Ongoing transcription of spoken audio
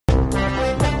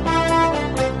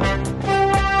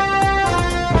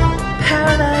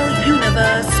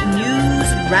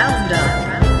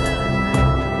Roundup.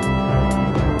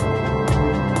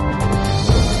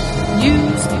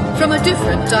 News from a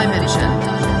different dimension.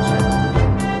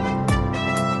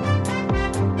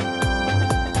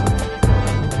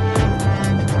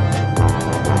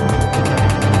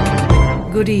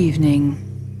 Good evening.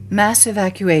 Mass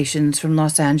evacuations from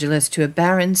Los Angeles to a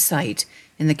barren site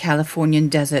in the Californian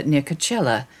desert near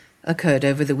Coachella occurred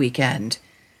over the weekend.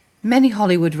 Many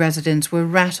Hollywood residents were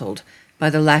rattled by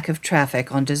the lack of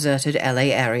traffic on deserted LA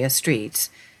area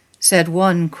streets. Said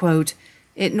one, quote,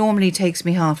 "It normally takes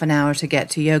me half an hour to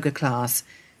get to yoga class.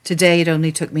 Today it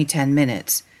only took me 10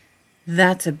 minutes.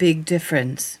 That's a big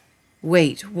difference.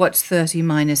 Wait, what's 30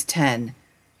 minus 10?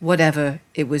 Whatever,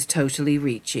 it was totally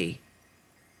reachy."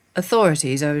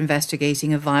 Authorities are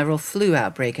investigating a viral flu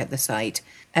outbreak at the site,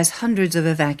 as hundreds of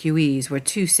evacuees were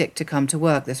too sick to come to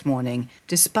work this morning,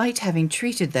 despite having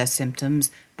treated their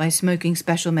symptoms by smoking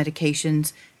special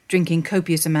medications, drinking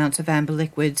copious amounts of amber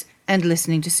liquids, and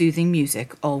listening to soothing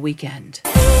music all weekend.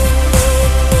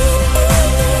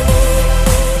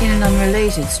 In an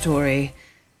unrelated story,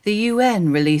 the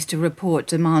UN released a report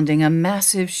demanding a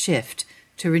massive shift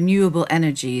to renewable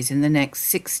energies in the next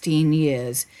 16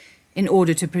 years, in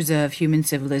order to preserve human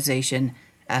civilization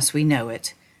as we know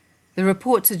it. The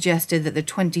report suggested that the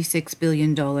 $26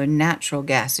 billion natural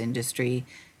gas industry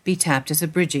be tapped as a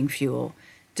bridging fuel,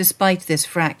 despite this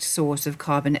fracked source of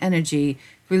carbon energy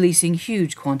releasing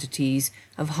huge quantities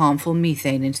of harmful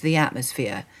methane into the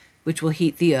atmosphere, which will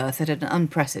heat the Earth at an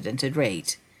unprecedented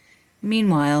rate.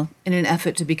 Meanwhile, in an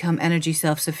effort to become energy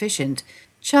self-sufficient,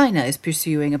 China is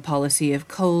pursuing a policy of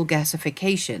coal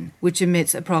gasification, which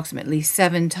emits approximately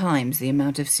 7 times the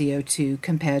amount of CO2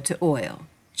 compared to oil.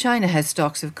 China has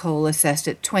stocks of coal assessed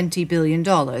at $20 billion,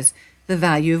 the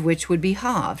value of which would be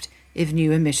halved if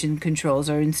new emission controls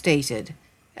are instated.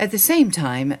 At the same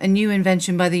time, a new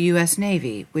invention by the U.S.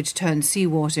 Navy, which turns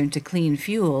seawater into clean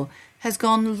fuel, has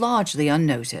gone largely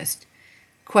unnoticed.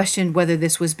 Questioned whether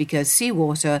this was because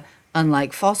seawater,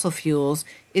 unlike fossil fuels,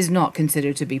 is not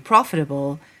considered to be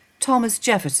profitable, Thomas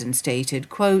Jefferson stated,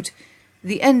 quote,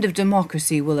 "The end of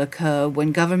democracy will occur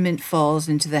when government falls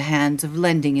into the hands of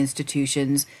lending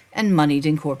institutions and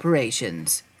moneyed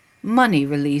corporations." Money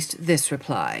released this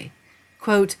reply,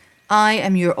 quote, "I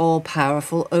am your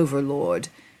all-powerful overlord.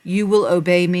 You will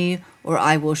obey me, or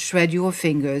I will shred your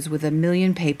fingers with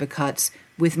 1,000,000 paper cuts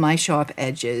with my sharp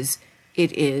edges.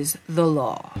 It is the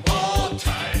law."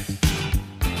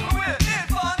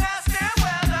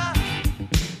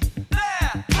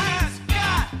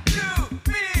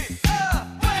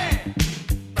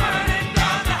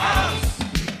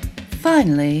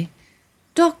 Finally,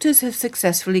 doctors have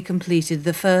successfully completed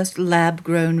the first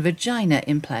lab-grown vagina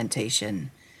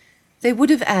implantation. They would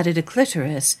have added a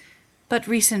clitoris, but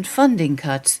recent funding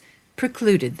cuts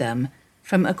precluded them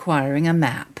from acquiring a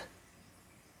map.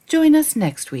 Join us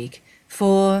next week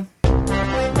for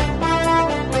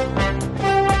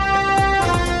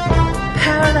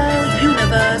Parallel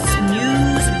Universe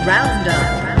News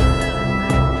Roundup.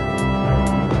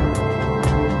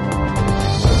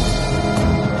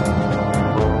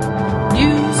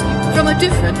 News from a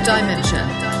different dimension.